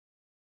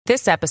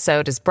This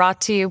episode is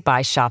brought to you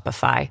by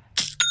Shopify.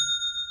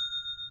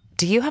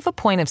 Do you have a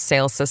point of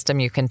sale system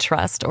you can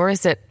trust, or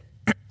is it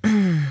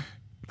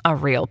a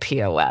real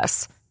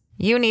POS?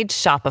 You need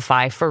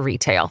Shopify for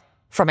retail.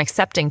 From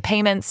accepting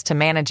payments to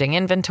managing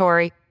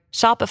inventory,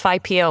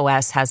 Shopify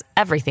POS has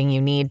everything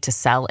you need to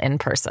sell in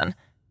person.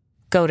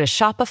 Go to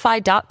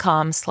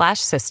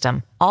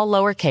shopify.com/system, all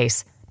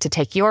lowercase, to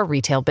take your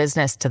retail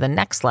business to the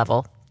next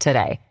level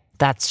today.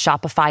 That's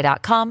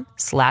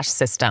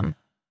shopify.com/system.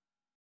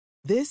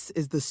 This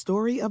is the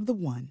story of the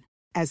one.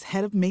 As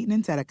head of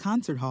maintenance at a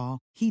concert hall,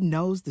 he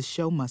knows the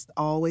show must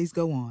always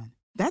go on.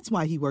 That's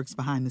why he works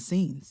behind the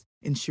scenes,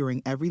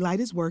 ensuring every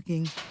light is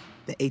working,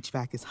 the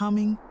HVAC is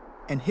humming,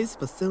 and his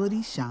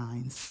facility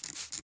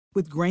shines.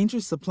 With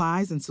Grainger's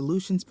supplies and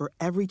solutions for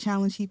every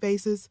challenge he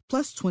faces,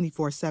 plus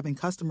 24/7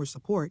 customer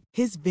support,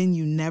 his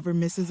venue never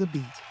misses a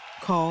beat.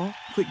 Call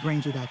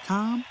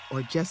quickgrainger.com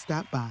or just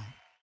stop by.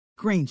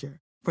 Grainger,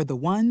 for the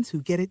ones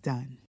who get it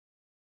done.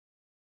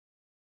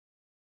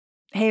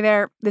 Hey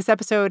there, this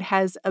episode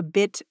has a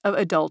bit of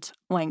adult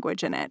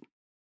language in it.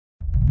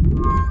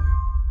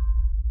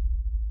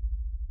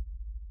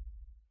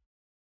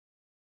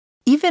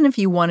 Even if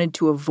you wanted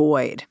to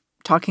avoid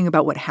talking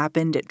about what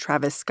happened at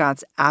Travis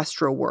Scott's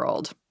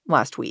Astroworld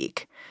last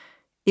week,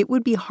 it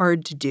would be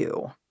hard to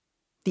do.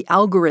 The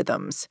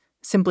algorithms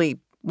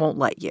simply won't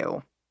let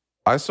you.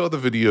 I saw the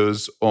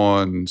videos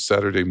on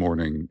Saturday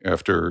morning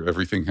after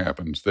everything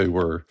happened. They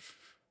were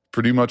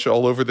pretty much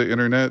all over the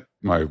internet.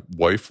 My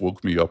wife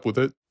woke me up with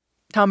it.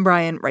 Tom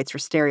Bryan writes for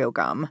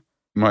Stereogum.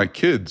 My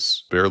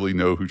kids barely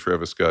know who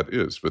Travis Scott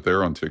is, but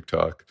they're on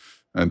TikTok,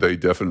 and they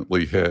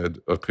definitely had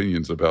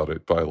opinions about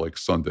it by like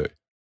Sunday.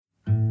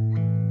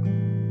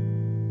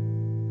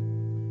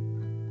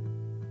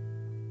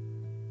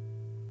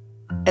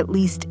 At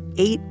least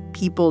 8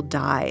 people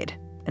died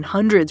and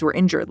hundreds were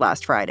injured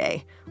last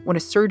Friday when a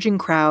surging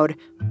crowd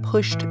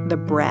pushed the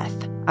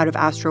breath out of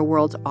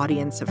Astroworld's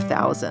audience of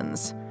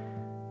thousands.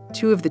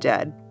 2 of the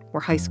dead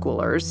were high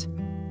schoolers.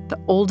 The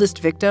oldest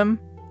victim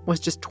was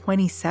just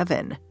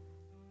 27.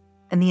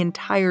 And the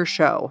entire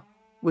show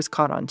was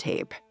caught on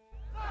tape.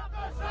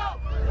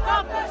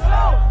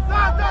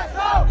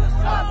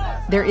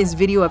 There is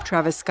video of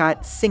Travis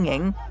Scott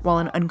singing while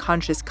an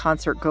unconscious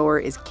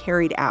concertgoer is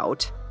carried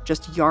out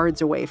just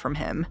yards away from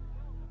him.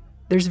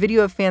 There's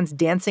video of fans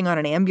dancing on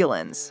an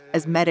ambulance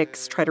as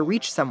medics try to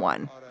reach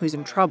someone who's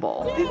in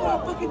trouble. People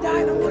are fucking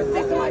dying. I'm going to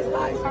save somebody's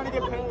life.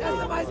 That's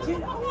somebody's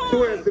kid.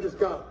 Two hands to this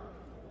guy.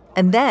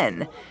 And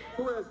then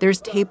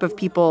there's tape of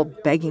people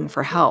begging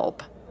for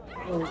help.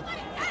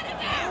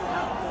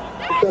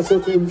 That's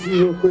okay. We see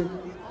you real quick.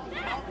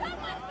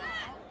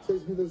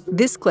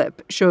 This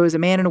clip shows a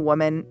man and a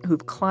woman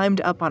who've climbed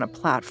up on a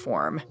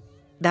platform.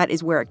 That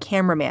is where a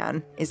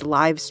cameraman is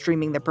live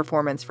streaming the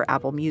performance for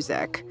Apple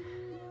Music.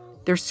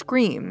 Their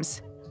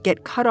screams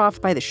get cut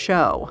off by the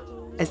show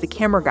as the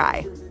camera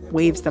guy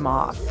waves them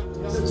off.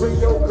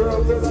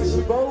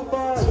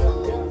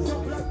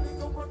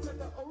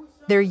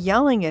 They're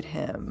yelling at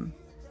him.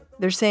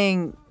 They're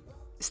saying,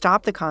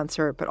 stop the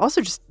concert, but also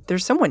just,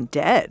 there's someone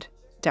dead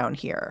down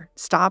here.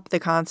 Stop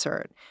the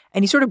concert.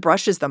 And he sort of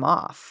brushes them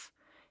off.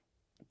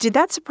 Did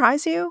that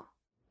surprise you?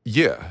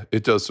 Yeah,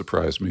 it does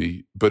surprise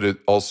me, but it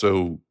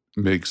also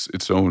makes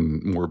its own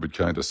morbid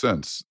kind of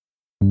sense.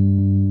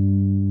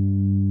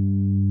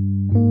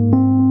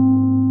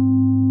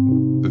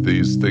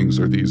 These things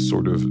are these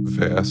sort of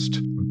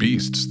vast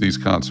beasts, these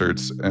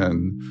concerts,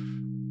 and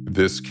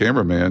this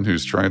cameraman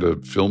who's trying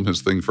to film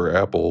his thing for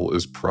Apple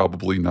is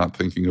probably not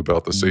thinking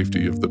about the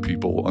safety of the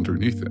people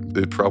underneath him.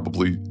 It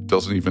probably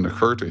doesn't even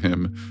occur to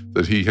him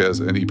that he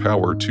has any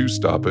power to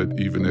stop it,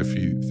 even if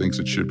he thinks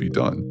it should be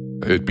done.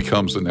 It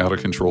becomes an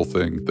out-of-control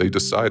thing. They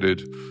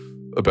decided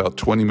about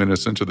 20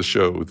 minutes into the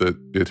show that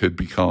it had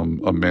become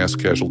a mass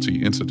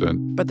casualty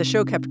incident. But the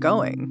show kept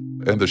going.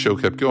 And the show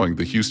kept going.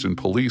 The Houston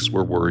police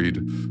were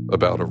worried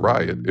about a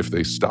riot if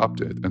they stopped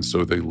it. And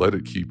so they let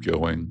it keep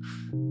going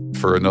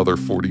for another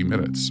 40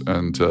 minutes.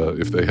 And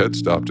if they had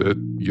stopped it,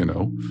 you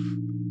know,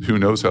 who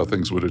knows how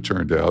things would have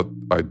turned out.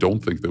 I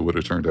don't think they would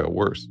have turned out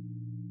worse.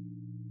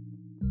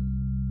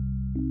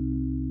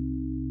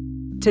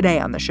 Today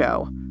on the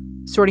show,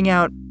 sorting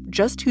out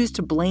just who's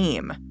to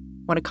blame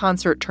when a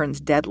concert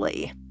turns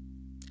deadly.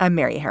 I'm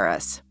Mary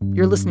Harris.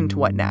 You're listening to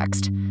What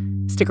Next?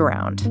 Stick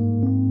around.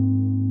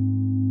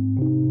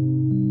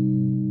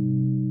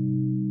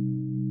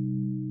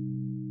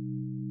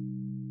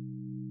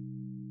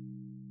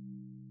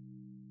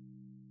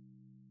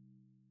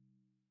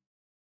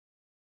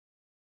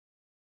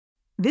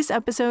 This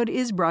episode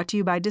is brought to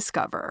you by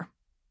Discover.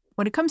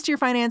 When it comes to your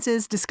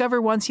finances,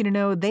 Discover wants you to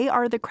know they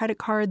are the credit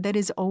card that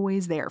is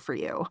always there for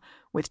you.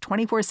 With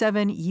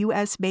 24/7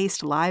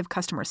 U.S.-based live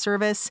customer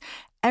service,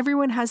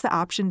 everyone has the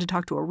option to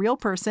talk to a real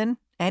person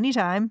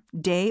anytime,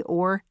 day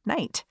or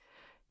night.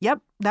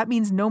 Yep, that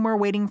means no more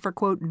waiting for,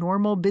 quote,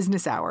 normal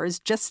business hours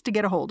just to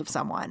get a hold of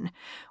someone.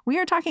 We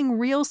are talking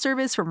real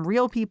service from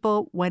real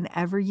people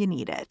whenever you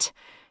need it.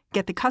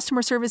 Get the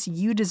customer service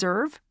you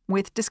deserve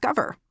with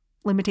Discover.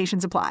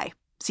 Limitations apply.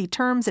 See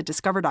terms at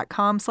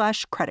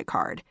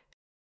discover.com/creditcard.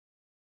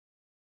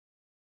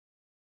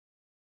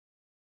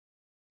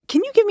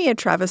 Can you give me a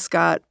Travis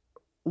Scott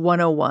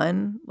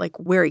 101, like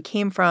where he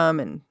came from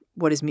and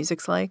what his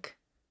music's like?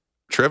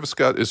 Travis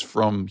Scott is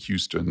from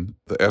Houston.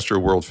 The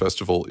Astroworld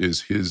Festival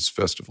is his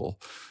festival.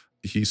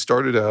 He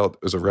started out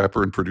as a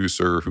rapper and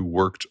producer who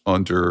worked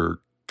under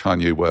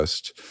Kanye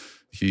West.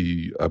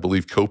 He, I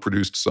believe,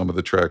 co-produced some of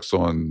the tracks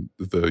on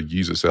the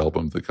Yeezus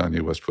album that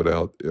Kanye West put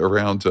out.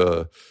 Around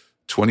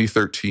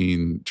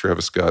 2013,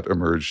 Travis Scott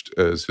emerged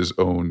as his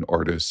own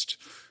artist.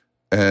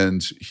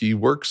 And he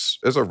works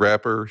as a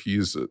rapper.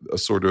 He's a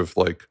sort of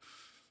like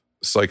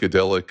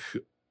psychedelic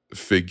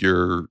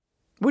figure.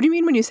 What do you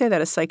mean when you say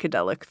that, a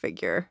psychedelic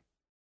figure?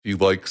 He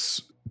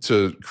likes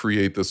to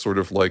create this sort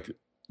of like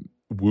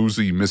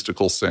woozy,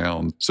 mystical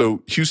sound.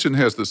 So Houston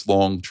has this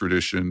long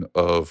tradition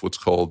of what's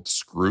called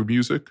screw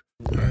music.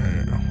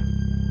 Damn,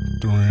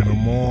 3 in the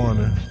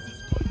morning,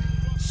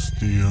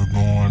 still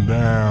going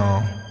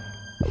down.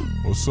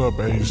 What's up,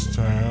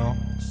 H-Town,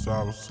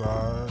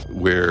 Southside?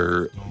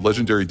 Where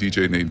legendary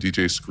DJ named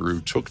DJ Screw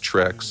took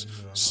tracks,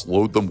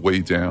 slowed them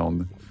way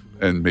down,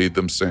 and made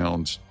them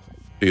sound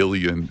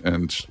alien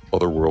and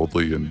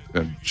otherworldly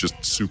and just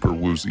super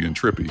woozy and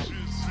trippy.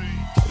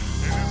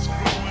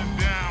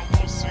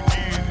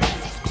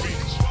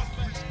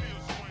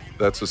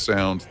 That's a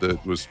sound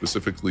that was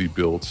specifically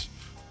built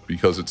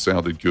because it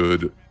sounded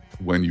good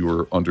when you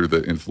were under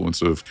the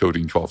influence of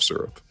codeine cough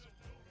syrup,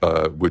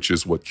 which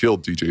is what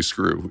killed DJ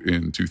Screw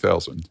in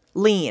 2000.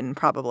 Lean,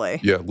 probably.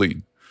 Yeah,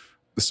 lean.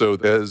 So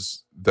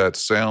as that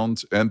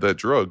sound and that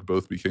drug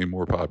both became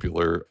more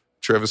popular,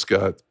 Travis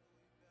Scott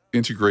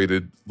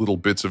integrated little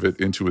bits of it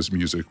into his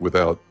music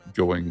without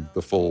going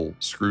the full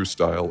Screw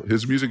style.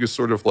 His music is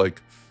sort of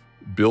like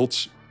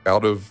built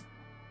out of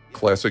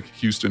classic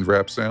Houston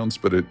rap sounds,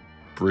 but it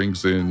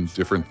brings in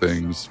different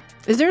things.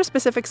 Is there a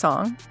specific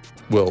song?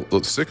 Well,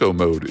 the Sicko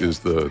Mode is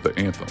the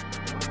anthem.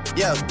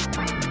 Yeah.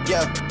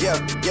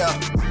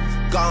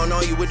 Gone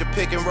on you with the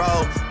pick and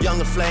roll.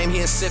 Younger Flame, he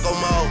in sicko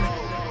mode.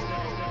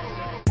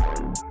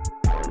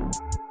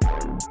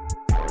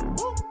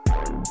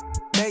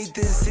 Made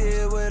this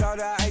here with all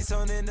the ice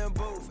on in the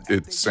booth.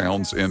 It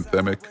sounds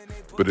anthemic,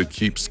 but it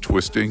keeps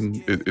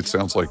twisting. It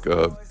sounds like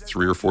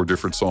 3 or 4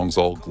 different songs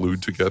all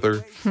glued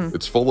together.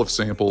 It's full of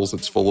samples.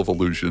 It's full of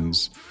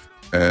illusions.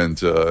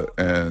 And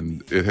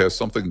it has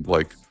something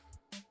like,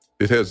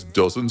 it has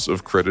dozens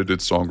of credited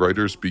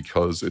songwriters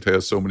because it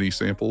has so many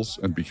samples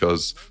and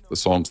because the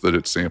songs that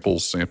it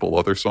samples sample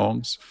other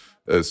songs.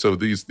 So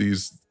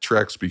these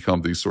tracks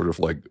become these sort of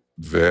like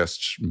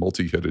vast,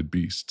 multi-headed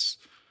beasts.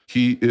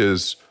 He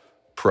is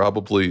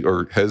probably,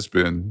 or has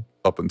been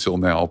up until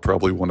now,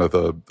 probably one of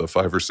the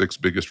 5 or 6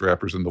 biggest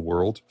rappers in the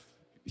world.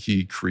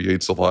 He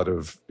creates a lot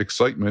of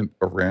excitement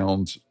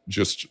around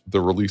just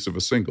the release of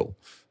a single.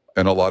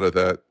 And a lot of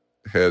that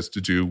has to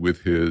do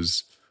with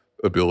his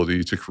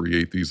ability to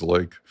create these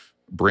like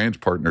brand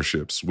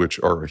partnerships, which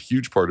are a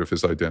huge part of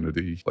his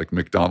identity. Like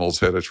McDonald's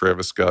had a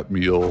Travis Scott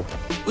meal.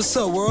 What's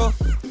up, world?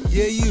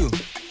 Yeah, you.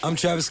 I'm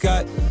Travis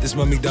Scott. This is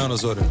my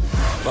McDonald's order.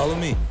 Follow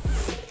me.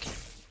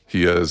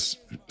 He has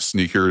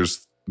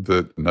sneakers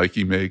that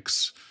Nike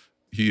makes.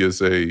 He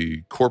is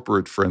a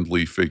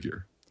corporate-friendly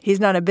figure. He's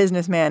not a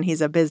businessman,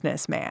 he's a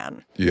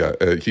businessman. Yeah,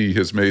 he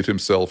has made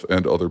himself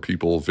and other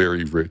people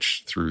very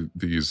rich through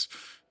these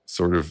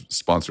sort of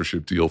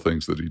sponsorship deal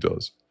things that he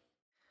does.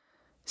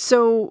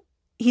 So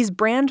he's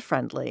brand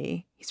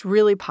friendly, he's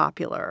really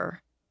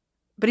popular,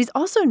 but he's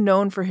also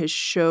known for his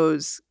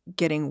shows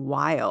getting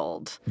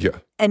wild. Yeah.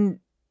 And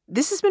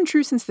this has been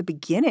true since the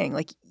beginning.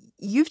 Like,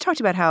 you've talked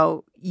about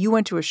how you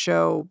went to a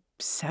show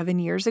 7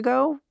 years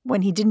ago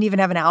when he didn't even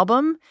have an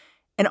album,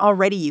 and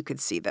already you could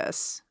see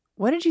this.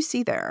 What did you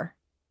see there?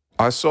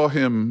 I saw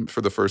him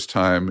for the first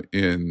time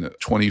in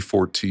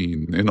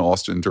 2014 in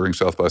Austin during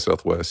South by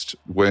Southwest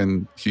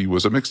when he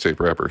was a mixtape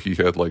rapper. He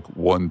had like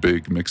one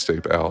big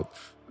mixtape out,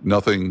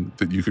 nothing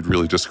that you could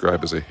really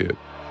describe as a hit.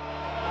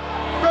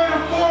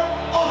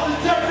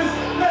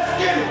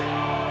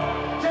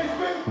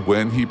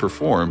 When he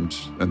performed,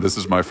 and this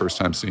is my first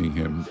time seeing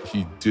him,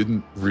 he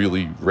didn't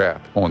really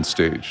rap on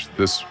stage.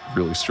 This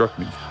really struck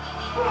me.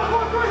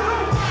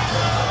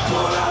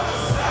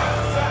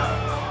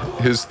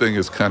 His thing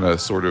is kind of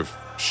sort of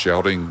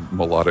shouting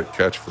melodic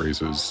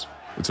catchphrases.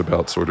 It's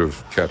about sort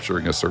of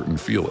capturing a certain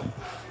feeling.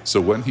 So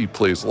when he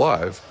plays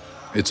live,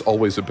 it's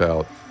always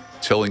about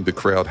telling the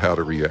crowd how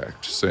to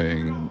react,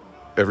 saying,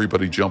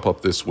 everybody jump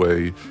up this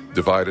way,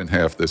 divide in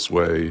half this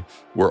way.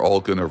 We're all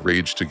going to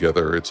rage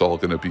together. It's all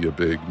going to be a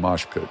big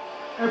mosh pit.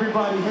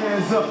 Everybody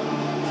hands up.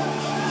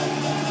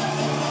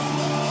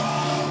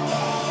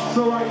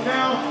 So right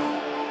now,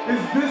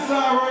 it's this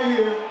side right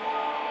here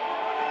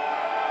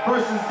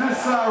versus this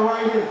side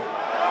right here.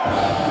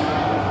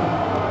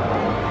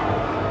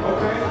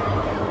 Okay?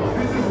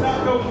 This is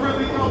not no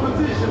friendly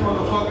competition,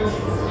 motherfuckers.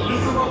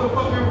 This is a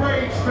motherfucking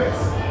rage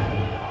fest.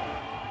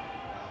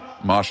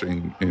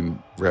 Moshing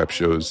in rap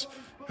shows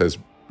has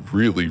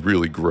really,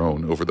 really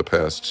grown over the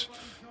past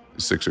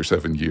 6 or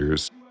 7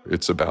 years.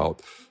 It's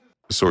about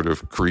sort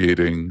of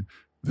creating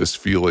this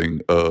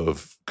feeling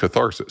of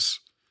catharsis.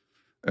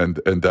 And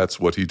that's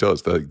what he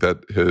does.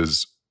 That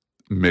has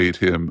made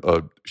him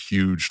a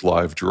huge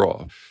live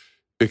draw.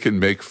 It can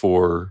make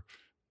for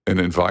an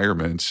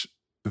environment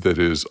that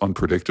is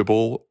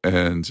unpredictable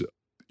and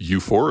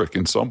euphoric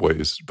in some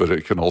ways, but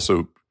it can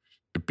also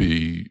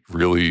be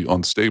really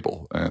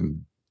unstable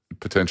and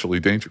potentially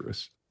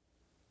dangerous.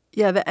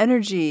 Yeah, the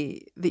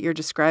energy that you're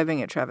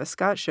describing at Travis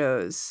Scott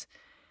shows,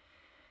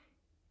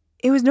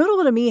 it was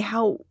notable to me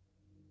how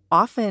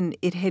often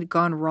it had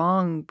gone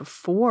wrong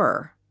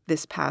before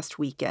this past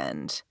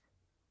weekend.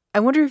 I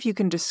wonder if you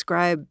can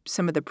describe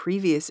some of the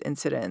previous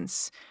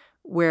incidents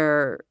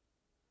where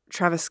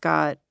Travis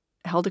Scott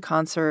held a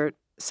concert,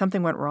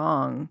 something went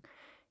wrong,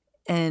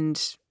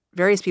 and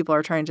various people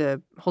are trying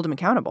to hold him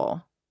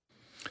accountable.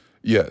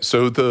 Yeah,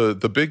 so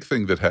the big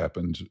thing that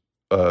happened,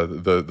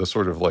 the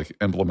sort of like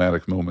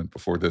emblematic moment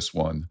before this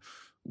one,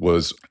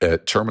 was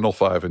at Terminal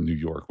 5 in New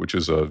York, which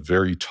is a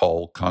very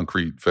tall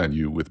concrete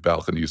venue with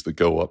balconies that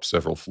go up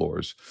several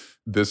floors.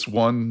 This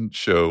one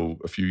show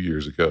a few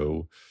years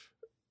ago,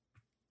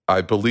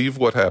 I believe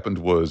what happened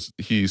was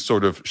he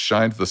sort of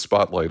shined the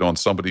spotlight on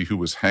somebody who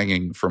was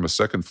hanging from a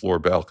second floor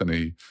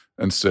balcony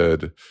and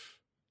said,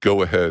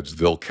 "Go ahead,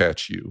 they'll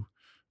catch you."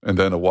 And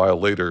then a while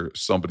later,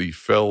 somebody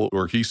fell,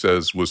 or he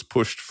says was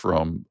pushed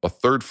from a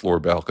third floor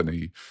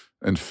balcony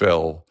and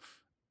fell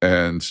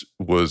and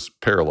was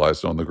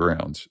paralyzed on the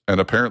ground.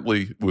 And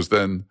apparently was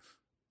then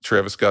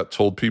Travis Scott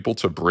told people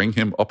to bring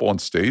him up on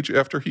stage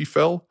after he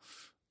fell.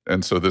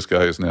 And so this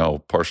guy is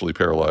now partially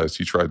paralyzed.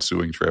 He tried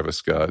suing Travis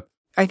Scott.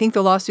 I think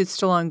the lawsuit's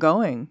still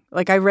ongoing.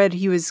 Like I read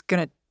there's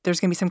going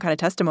to be some kind of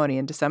testimony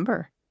in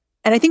December.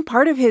 And I think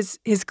part of his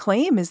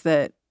claim is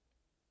that,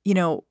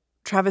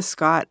 Travis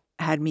Scott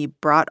had me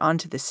brought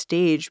onto the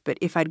stage, but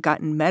if I'd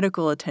gotten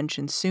medical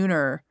attention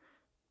sooner,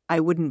 I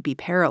wouldn't be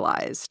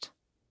paralyzed.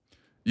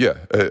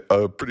 Yeah,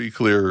 a pretty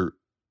clear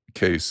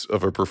case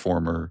of a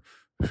performer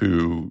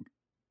who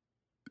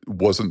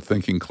wasn't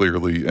thinking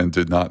clearly and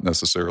did not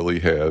necessarily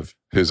have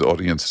his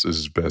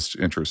audience's best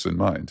interests in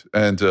mind.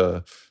 And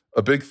a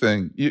big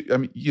thing,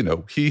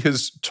 he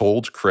has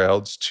told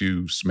crowds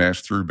to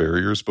smash through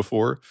barriers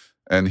before,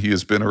 and he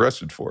has been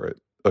arrested for it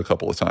a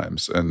couple of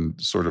times and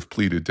sort of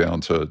pleaded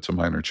down to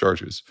minor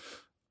charges.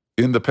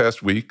 In the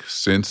past week,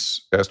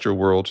 since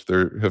Astroworld,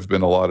 there have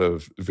been a lot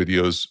of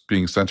videos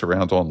being sent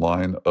around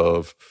online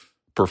of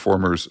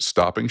performers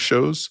stopping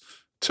shows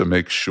to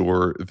make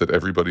sure that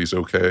everybody's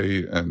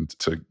okay and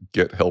to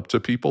get help to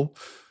people.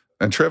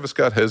 And Travis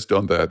Scott has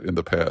done that in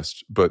the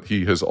past, but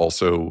he has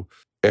also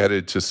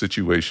added to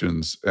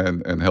situations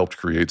and helped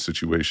create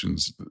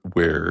situations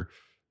where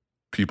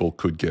people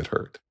could get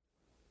hurt.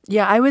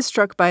 Yeah, I was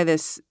struck by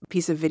this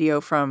piece of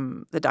video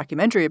from the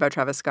documentary about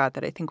Travis Scott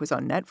that I think was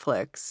on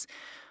Netflix,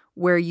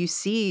 where you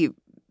see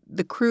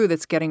the crew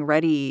that's getting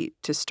ready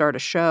to start a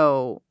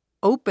show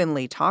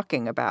openly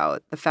talking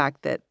about the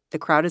fact that the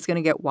crowd is going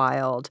to get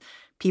wild.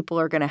 People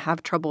are going to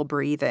have trouble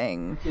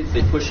breathing.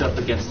 They push up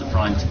against the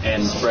front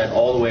and spread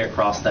all the way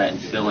across that and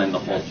fill in the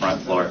whole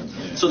front floor.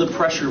 So the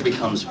pressure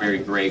becomes very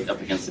great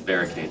up against the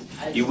barricade.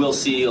 You will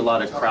see a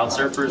lot of crowd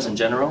surfers in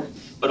general,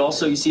 but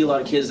also you see a lot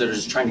of kids that are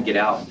just trying to get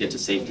out and get to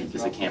safety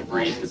because they can't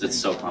breathe because it's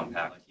so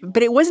compact.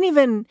 But it wasn't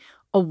even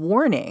a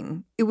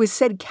warning. It was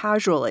said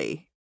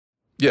casually.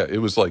 Yeah, it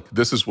was like,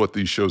 this is what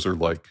these shows are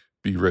like.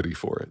 Be ready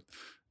for it.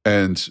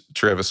 And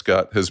Travis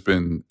Scott has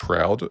been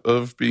proud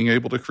of being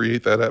able to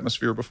create that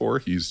atmosphere before.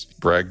 He's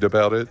bragged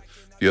about it.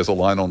 He has a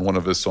line on one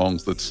of his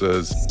songs that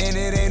says, "And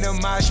it ain't a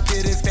mosh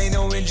pit if ain't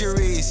no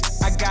injuries.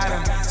 I got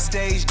him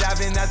stage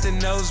diving at the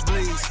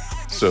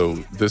nosebleeds." So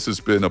this has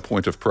been a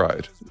point of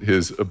pride,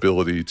 his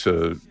ability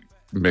to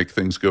make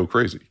things go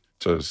crazy,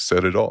 to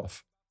set it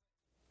off.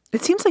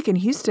 It seems like in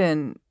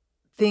Houston,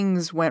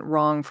 things went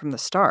wrong from the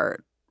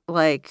start.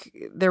 Like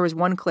there was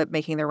one clip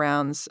making the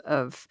rounds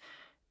of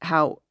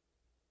how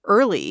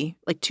early,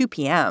 like 2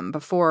 p.m.,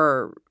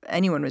 before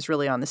anyone was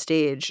really on the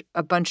stage,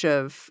 a bunch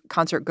of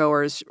concert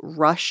goers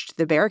rushed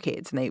the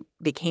barricades and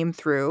they came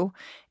through,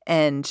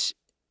 and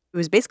it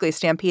was basically a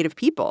stampede of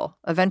people.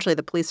 Eventually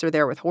the police are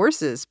there with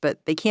horses, but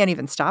they can't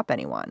even stop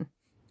anyone.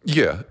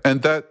 Yeah,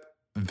 and that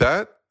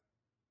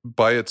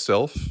by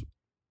itself,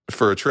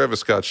 for a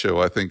Travis Scott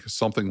show, I think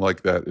something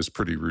like that is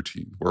pretty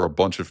routine, where a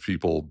bunch of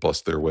people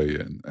bust their way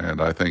in.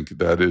 And I think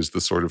that is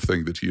the sort of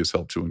thing that he has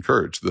helped to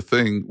encourage. The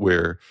thing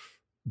where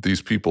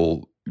these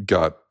people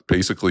got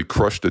basically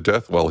crushed to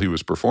death while he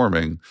was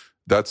performing,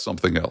 that's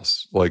something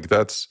else. Like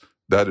that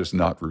is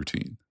not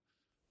routine.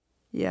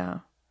 Yeah.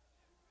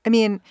 I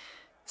mean,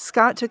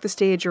 Scott took the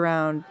stage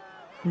around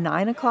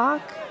 9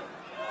 o'clock.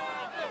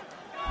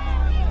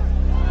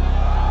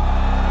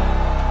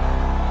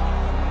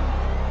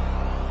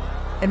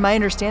 And my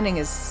understanding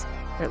is,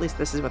 or at least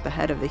this is what the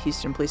head of the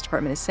Houston Police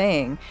Department is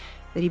saying,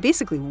 that he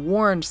basically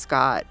warned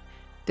Scott,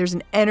 there's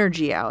an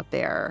energy out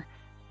there.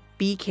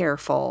 Be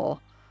careful.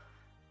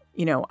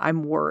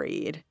 I'm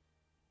worried.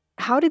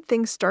 How did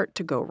things start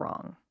to go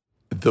wrong?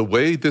 The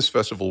way this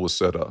festival was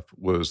set up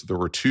was there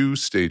were 2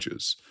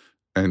 stages.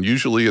 And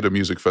usually at a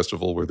music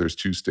festival where there's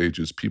two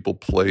stages, people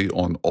play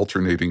on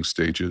alternating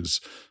stages.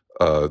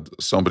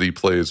 Somebody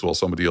plays while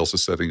somebody else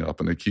is setting up,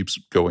 and it keeps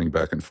going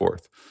back and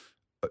forth.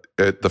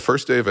 At the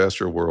first day of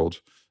Astroworld,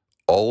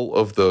 all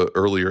of the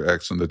earlier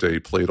acts in the day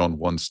played on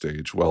one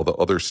stage while the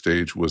other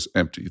stage was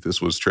empty.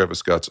 This was Travis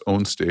Scott's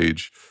own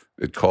stage.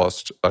 It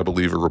cost, I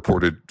believe, a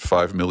reported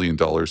 $5 million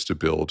to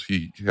build.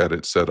 He had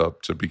it set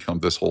up to become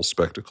this whole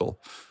spectacle.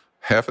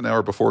 Half an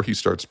hour before he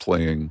starts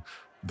playing,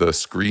 the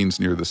screens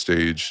near the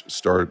stage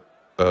start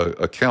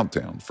a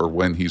countdown for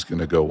when he's going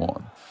to go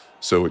on.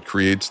 So it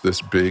creates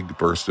this big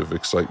burst of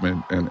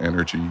excitement and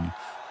energy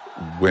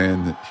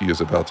when he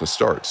is about to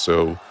start.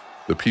 So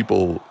the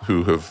people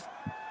who have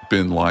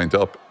been lined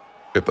up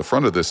at the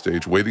front of this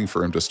stage waiting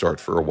for him to start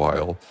for a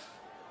while,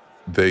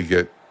 they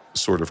get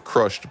sort of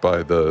crushed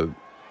by the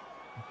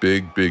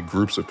big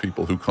groups of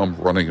people who come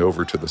running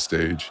over to the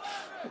stage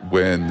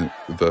when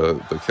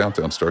the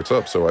countdown starts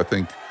up. So I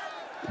think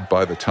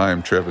by the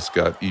time Travis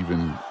Scott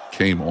even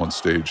came on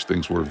stage,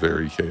 things were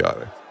very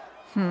chaotic.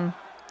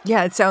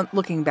 Yeah, it sounds,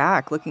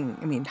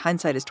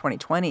 hindsight is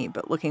 2020,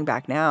 but looking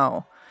back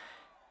now,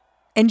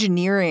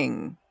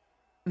 engineering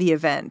the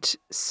event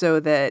so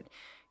that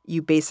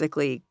you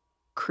basically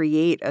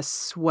create a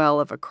swell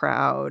of a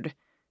crowd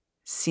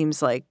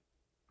seems like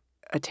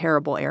a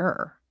terrible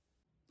error.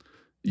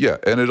 Yeah,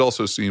 and it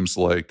also seems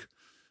like,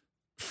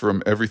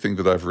 from everything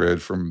that I've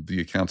read from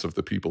the accounts of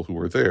the people who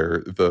were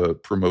there, the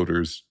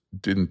promoters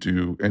didn't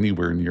do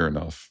anywhere near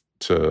enough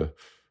to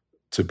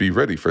be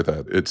ready for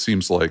that. It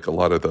seems like a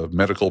lot of the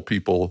medical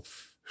people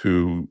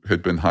who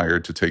had been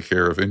hired to take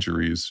care of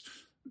injuries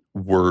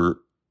were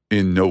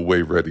in no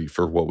way ready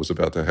for what was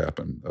about to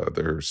happen.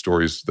 There are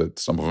stories that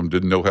some of them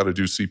didn't know how to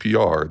do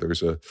CPR.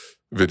 There's a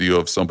video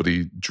of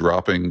somebody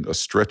dropping a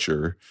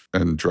stretcher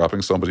and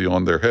dropping somebody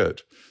on their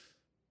head.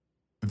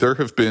 There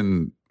have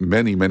been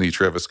many, many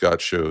Travis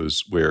Scott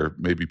shows where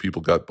maybe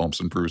people got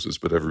bumps and bruises,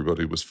 but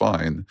everybody was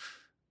fine.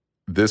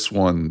 This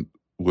one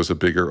was a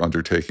bigger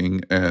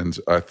undertaking, and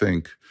I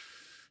think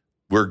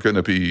we're going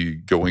to be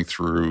going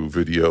through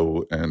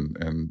video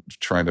and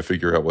trying to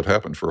figure out what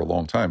happened for a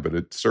long time. But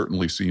it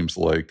certainly seems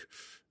like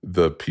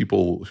the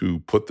people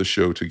who put the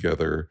show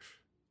together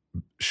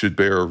should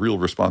bear a real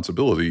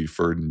responsibility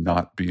for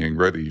not being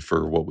ready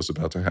for what was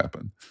about to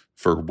happen,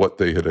 for what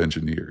they had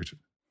engineered.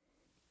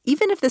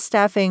 Even if the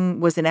staffing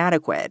was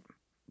inadequate,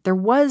 there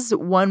was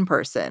one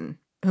person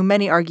who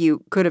many argue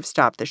could have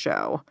stopped the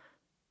show,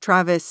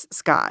 Travis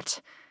Scott.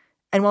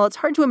 And while it's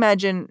hard to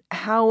imagine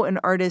how an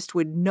artist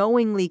would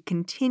knowingly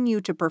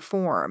continue to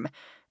perform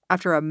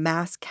after a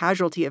mass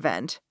casualty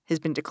event has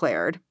been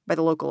declared by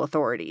the local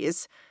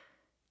authorities,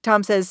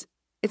 Tom says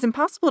it's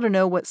impossible to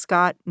know what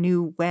Scott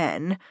knew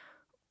when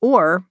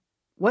or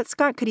what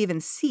Scott could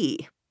even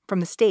see from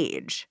the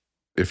stage.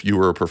 If you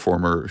were a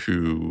performer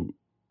who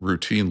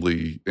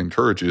routinely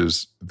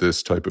encourages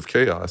this type of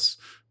chaos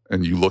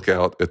and you look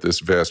out at this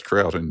vast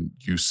crowd and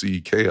you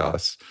see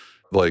chaos,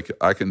 like,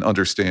 I can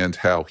understand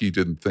how he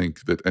didn't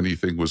think that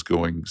anything was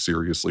going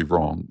seriously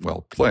wrong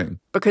while playing.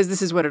 Because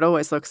this is what it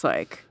always looks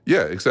like.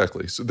 Yeah,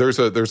 exactly. So there's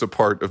a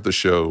part of the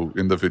show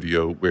in the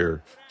video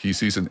where he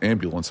sees an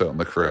ambulance out in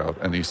the crowd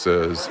and he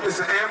says, "It's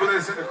an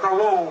ambulance in the crowd.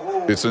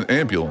 Whoa. It's an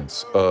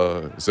ambulance.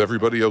 Is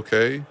everybody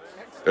okay?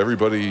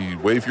 Everybody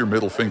wave your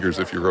middle fingers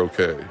if you're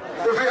okay."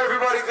 If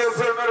everybody can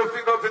put a middle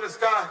finger up in the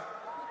sky.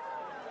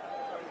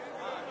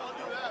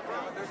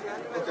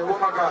 Okay, what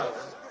my God?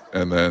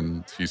 And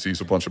then he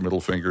sees a bunch of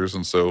middle fingers,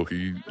 and so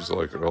he's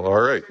like, well,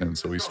 all right. And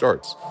so he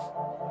starts.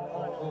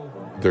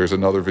 There's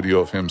another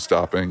video of him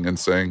stopping and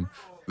saying,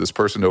 this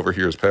person over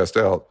here is passed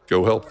out.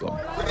 Go help them.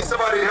 We need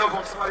somebody to help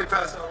him. Somebody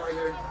passed out right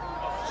here.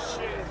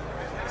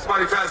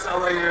 Somebody passed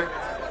out right here.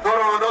 Hold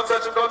on, don't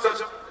touch him, don't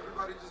touch him.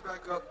 Everybody just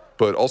back up.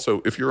 But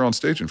also, if you're on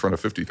stage in front of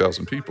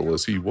 50,000 people,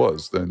 as he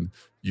was, then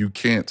you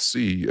can't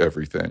see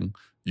everything.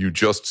 You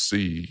just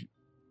see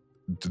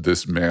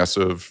this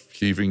massive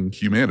heaving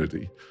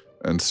humanity.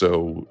 And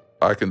so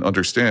I can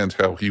understand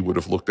how he would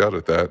have looked out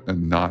at that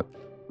and not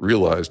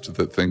realized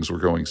that things were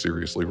going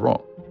seriously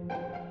wrong.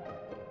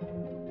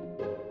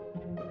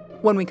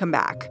 When we come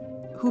back,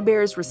 who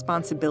bears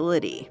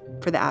responsibility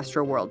for the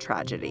Astroworld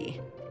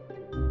tragedy?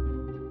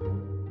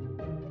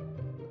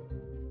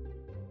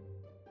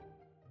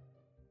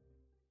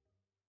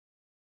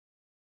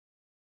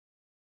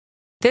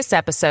 This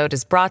episode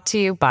is brought to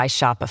you by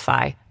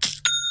Shopify.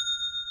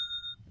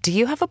 Do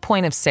you have a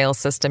point of sale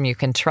system you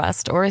can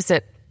trust, or is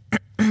it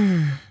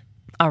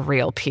a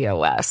real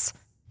POS?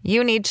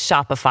 You need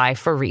Shopify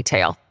for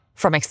retail.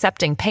 From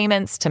accepting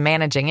payments to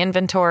managing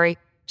inventory,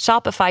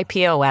 Shopify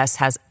POS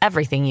has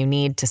everything you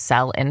need to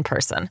sell in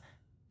person.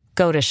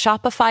 Go to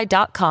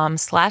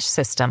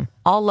shopify.com/system,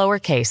 all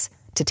lowercase,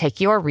 to take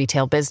your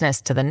retail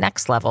business to the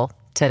next level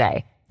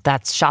today.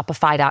 That's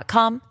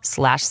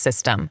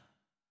shopify.com/system.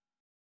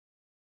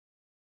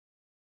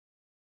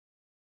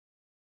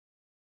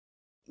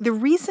 The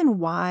reason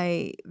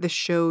why the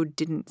show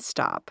didn't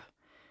stop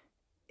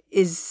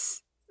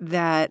is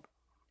that,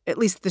 at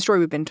least the story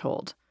we've been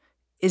told,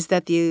 is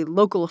that the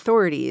local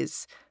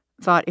authorities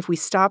thought if we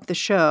stop the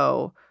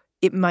show,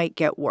 it might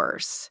get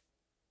worse.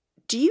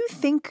 Do you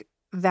think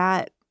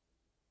that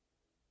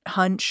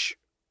hunch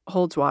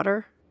holds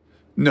water?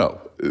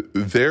 No.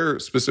 Their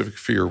specific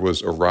fear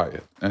was a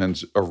riot.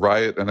 And a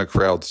riot and a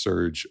crowd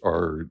surge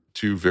are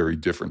two very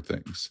different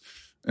things.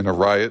 In a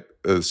riot,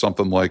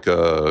 something like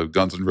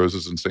Guns N'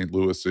 Roses in St.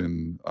 Louis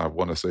in, I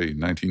want to say,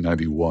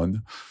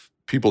 1991,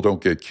 people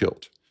don't get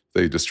killed.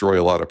 They destroy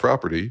a lot of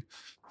property,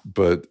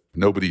 but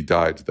nobody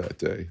died that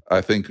day.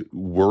 I think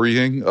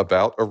worrying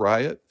about a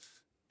riot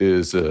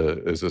is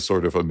a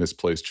sort of a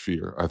misplaced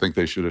fear. I think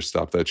they should have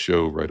stopped that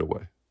show right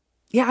away.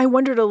 Yeah, I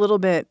wondered a little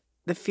bit,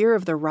 the fear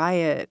of the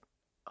riot.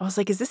 I was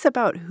like, is this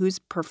about who's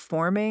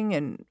performing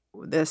and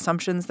the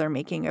assumptions they're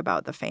making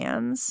about the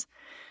fans?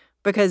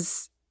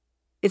 Because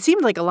it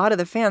seemed like a lot of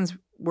the fans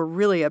were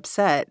really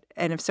upset.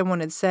 And if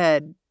someone had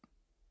said,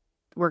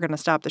 we're going to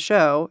stop the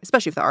show,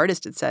 especially if the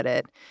artist had said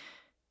it,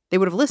 they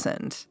would have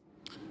listened.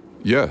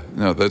 Yeah,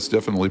 no, that's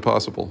definitely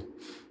possible.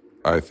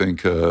 I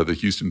think the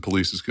Houston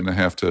police is going to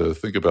have to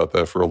think about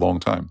that for a long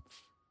time.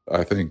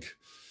 I think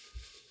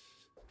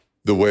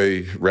the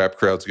way rap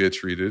crowds get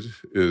treated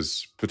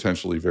is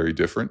potentially very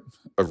different.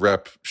 A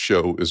rap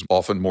show is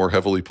often more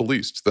heavily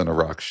policed than a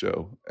rock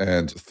show.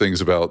 And things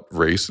about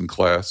race and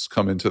class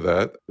come into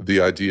that.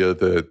 The idea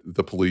that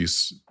the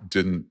police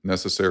didn't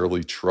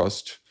necessarily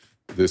trust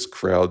this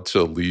crowd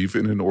to leave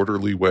in an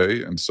orderly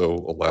way and so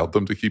allowed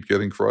them to keep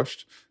getting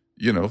crushed,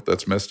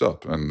 that's messed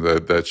up. And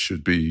that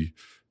should be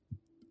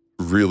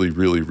really,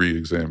 really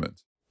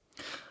re-examined.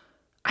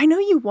 I know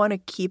you want to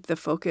keep the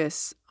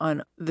focus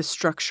on the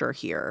structure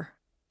here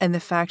and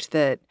the fact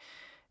that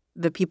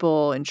the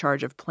people in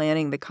charge of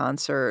planning the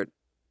concert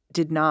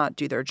did not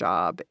do their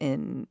job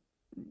in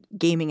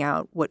gaming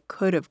out what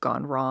could have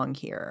gone wrong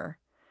here.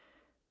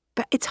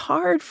 But it's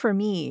hard for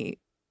me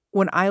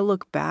when I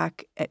look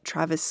back at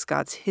Travis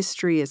Scott's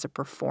history as a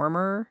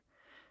performer,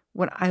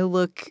 when I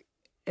look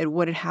at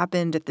what had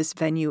happened at this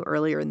venue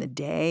earlier in the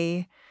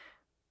day,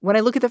 when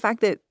I look at the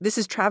fact that this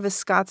is Travis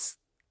Scott's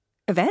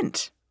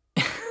event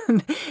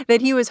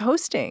that he was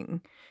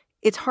hosting,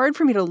 it's hard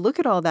for me to look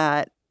at all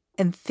that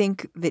and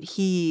think that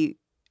he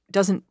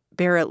doesn't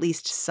bear at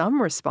least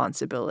some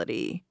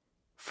responsibility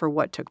for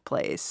what took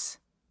place.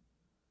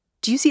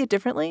 Do you see it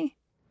differently?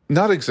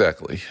 Not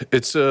exactly.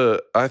 It's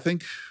I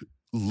think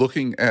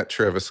looking at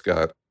Travis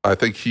Scott, I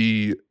think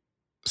he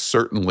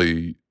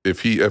certainly,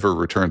 if he ever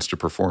returns to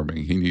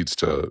performing, he needs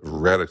to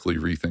radically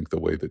rethink the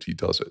way that he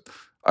does it.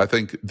 I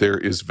think there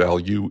is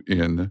value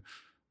in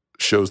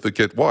shows that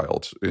get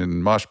wild,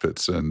 in mosh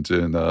pits and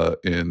in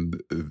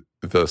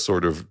the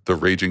sort of the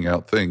raging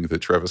out thing that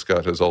Travis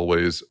Scott has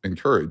always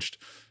encouraged.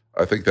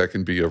 I think that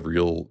can be a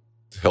real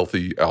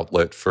healthy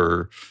outlet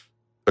for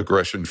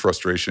aggression,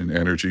 frustration,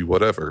 energy,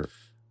 whatever.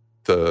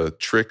 The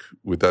trick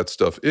with that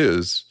stuff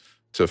is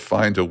to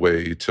find a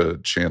way to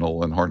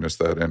channel and harness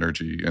that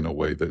energy in a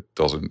way that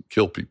doesn't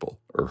kill people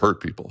or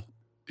hurt people.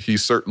 He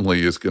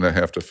certainly is going to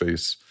have to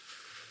face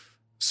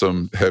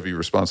some heavy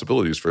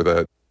responsibilities for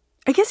that.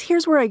 I guess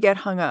here's where I get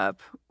hung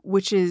up,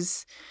 which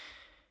is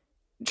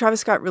Travis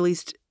Scott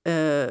released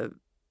a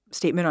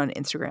statement on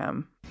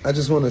Instagram. I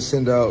just want to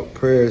send out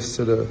prayers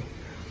to the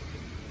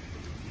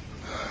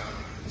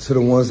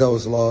ones that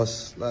was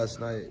lost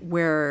last night.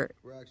 Where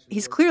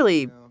he's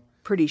clearly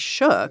pretty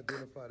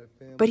shook,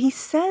 but he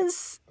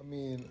says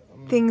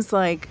things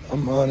like,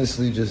 I'm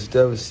honestly just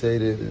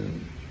devastated,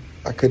 and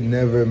I could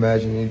never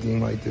imagine anything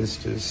like this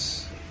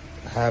just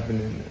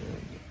happening.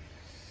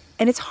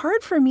 And it's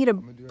hard for me to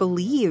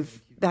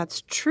believe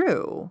that's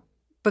true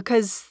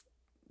because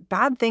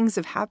bad things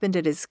have happened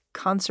at his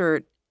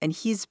concert and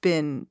he's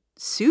been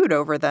sued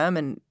over them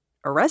and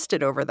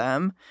arrested over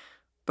them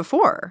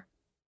before.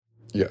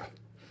 Yeah.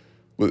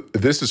 Well,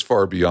 this is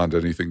far beyond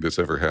anything that's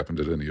ever happened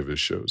at any of his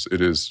shows.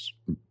 It is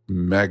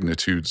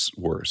magnitudes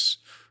worse.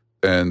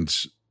 And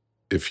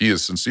if he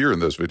is sincere in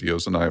those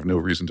videos, and I have no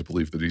reason to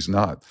believe that he's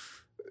not,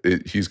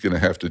 he's going to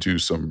have to do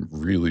some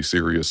really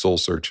serious soul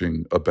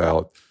searching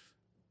about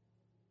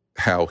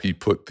how he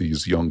put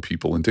these young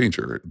people in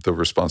danger, the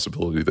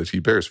responsibility that he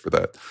bears for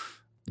that.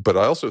 But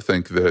I also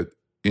think that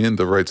in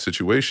the right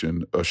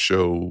situation, a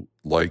show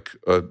like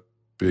a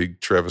big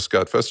Travis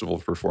Scott Festival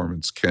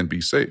performance can be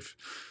safe,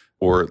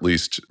 or at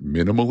least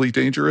minimally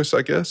dangerous,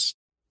 I guess.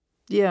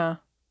 Yeah.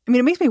 I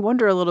mean, it makes me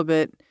wonder a little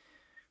bit,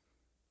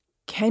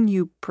 can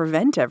you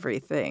prevent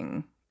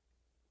everything?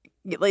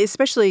 Like,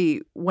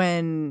 especially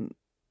when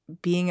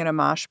being in a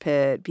mosh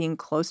pit, being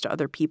close to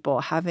other people,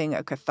 having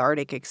a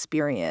cathartic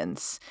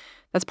experience,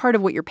 that's part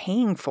of what you're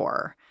paying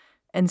for.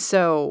 And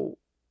so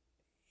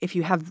if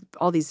you have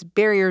all these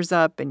barriers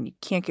up and you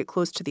can't get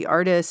close to the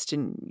artist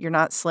and you're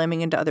not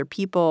slamming into other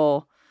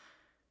people,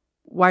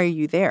 why are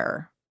you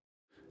there?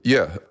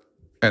 Yeah.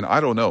 And I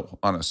don't know,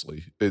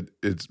 honestly.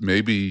 It's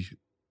maybe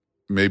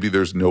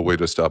there's no way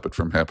to stop it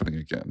from happening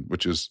again,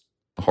 which is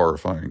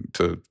horrifying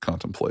to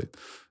contemplate.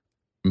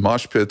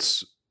 Mosh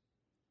pits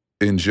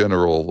in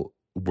general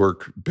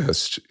work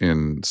best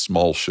in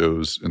small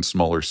shows, in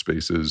smaller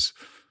spaces,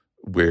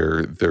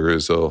 where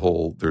there's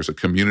a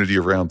community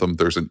around them.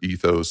 There's an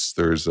ethos.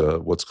 There's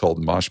what's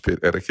called mosh pit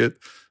etiquette,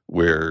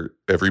 where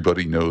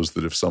everybody knows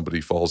that if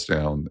somebody falls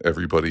down,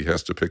 everybody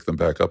has to pick them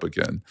back up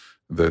again,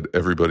 that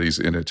everybody's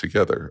in it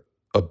together.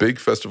 A big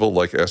festival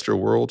like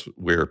Astroworld,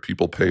 where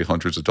people pay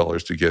hundreds of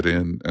dollars to get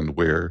in and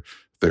where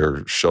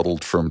they're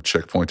shuttled from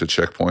checkpoint to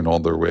checkpoint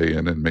on their way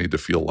in and made to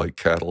feel like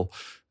cattle,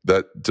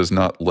 that does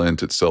not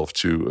lend itself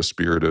to a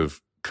spirit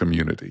of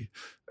community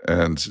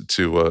and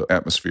to an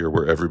atmosphere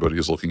where everybody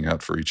is looking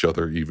out for each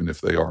other, even if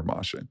they are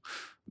moshing.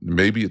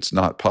 Maybe it's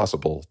not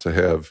possible to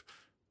have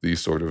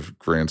these sort of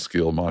grand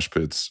scale mosh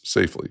pits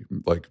safely.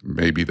 Like,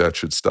 maybe that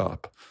should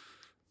stop.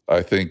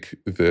 I think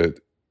that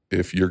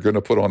if you're going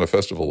to put on a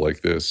festival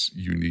like this,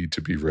 you need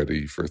to be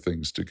ready for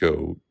things to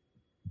go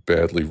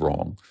badly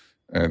wrong,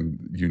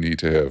 and you need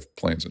to have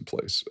plans in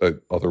place.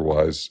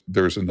 Otherwise,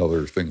 there's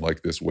another thing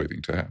like this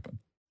waiting to happen.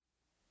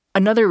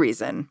 Another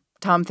reason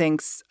Tom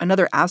thinks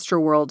another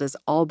Astroworld is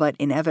all but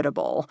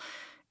inevitable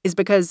is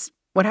because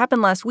what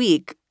happened last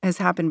week has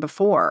happened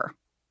before.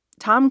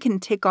 Tom can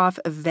tick off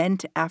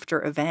event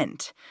after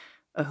event.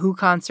 A Who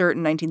concert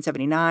in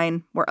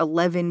 1979 where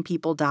 11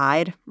 people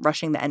died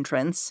rushing the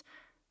entrance.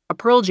 A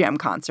Pearl Jam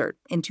concert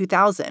in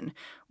 2000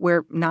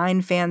 where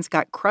 9 fans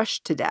got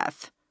crushed to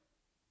death.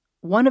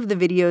 One of the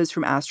videos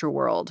from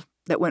Astroworld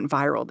that went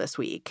viral this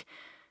week,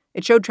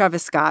 it showed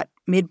Travis Scott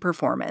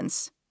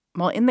mid-performance.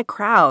 While in the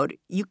crowd,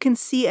 you can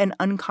see an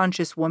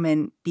unconscious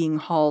woman being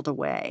hauled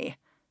away.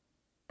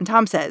 And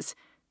Tom says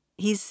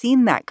he's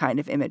seen that kind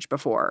of image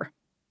before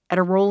at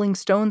a Rolling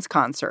Stones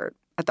concert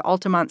at the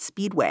Altamont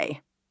Speedway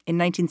in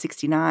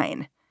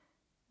 1969.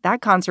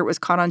 That concert was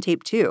caught on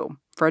tape, too,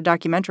 for a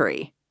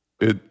documentary.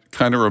 It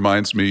kind of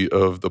reminds me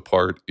of the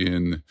part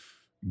in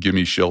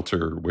Gimme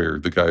Shelter where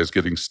the guy is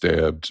getting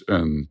stabbed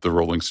and the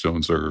Rolling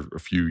Stones are a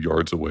few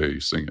yards away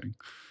singing.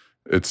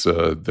 It's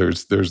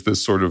there's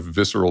this sort of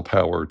visceral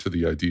power to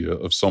the idea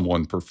of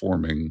someone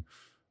performing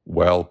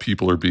while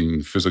people are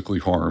being physically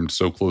harmed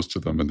so close to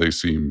them and they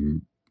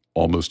seem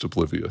almost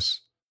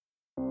oblivious.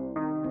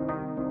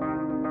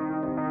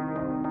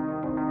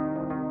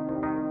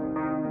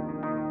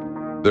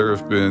 There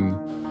have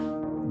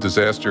been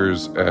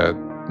disasters at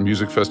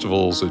music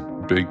festivals,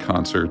 at big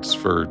concerts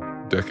for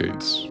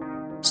decades.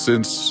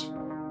 Since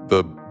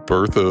the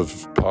birth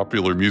of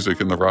popular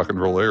music in the rock and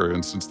roll era,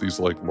 and since these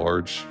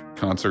large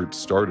concerts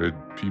started,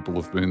 people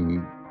have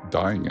been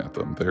dying at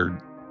them. They're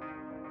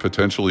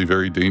potentially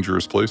very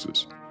dangerous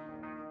places.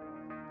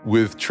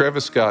 With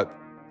Travis Scott,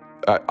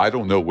 I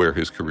don't know where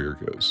his career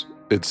goes.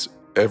 It's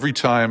every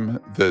time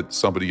that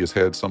somebody has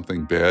had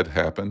something bad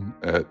happen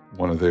at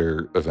one of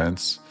their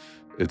events,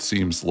 it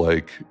seems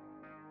like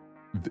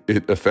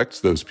it affects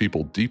those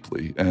people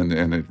deeply and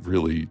it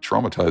really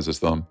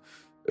traumatizes them.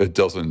 It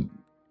doesn't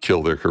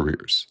kill their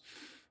careers.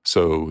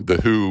 So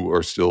the Who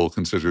are still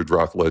considered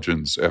rock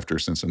legends after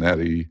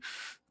Cincinnati.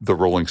 The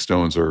Rolling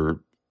Stones are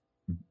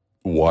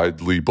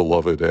widely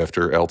beloved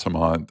after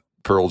Altamont.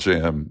 Pearl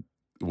Jam,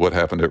 what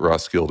happened at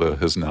Roskilde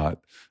has not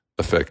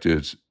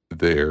affected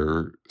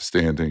their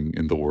standing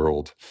in the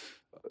world.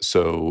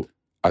 So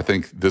I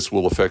think this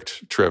will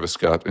affect Travis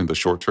Scott in the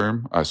short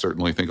term. I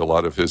certainly think a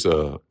lot of his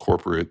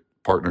corporate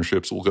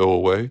partnerships will go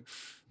away.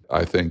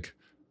 I think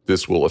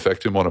this will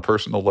affect him on a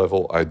personal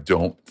level. I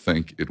don't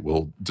think it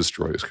will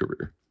destroy his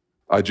career.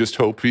 I just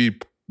hope he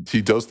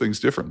does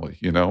things differently.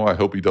 I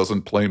hope he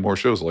doesn't play more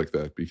shows like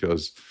that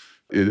because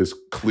it is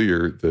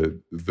clear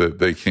that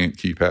they can't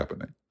keep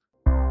happening.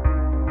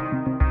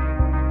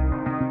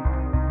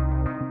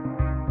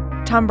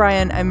 Tom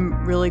Bryan,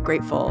 I'm really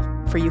grateful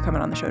for you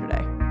coming on the show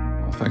today.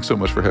 Well, thanks so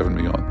much for having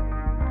me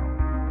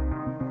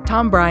on.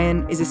 Tom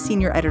Bryan is a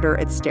senior editor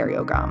at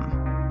Stereogum.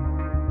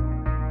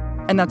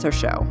 And that's our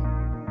show.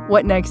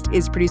 What Next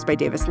is produced by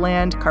Davis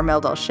Land, Carmel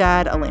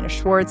Delshad, Elena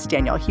Schwartz,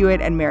 Danielle Hewitt,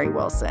 and Mary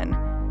Wilson.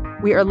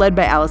 We are led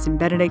by Allison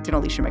Benedict and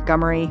Alicia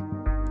Montgomery.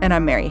 And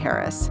I'm Mary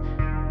Harris.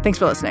 Thanks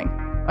for listening.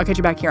 I'll catch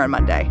you back here on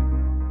Monday.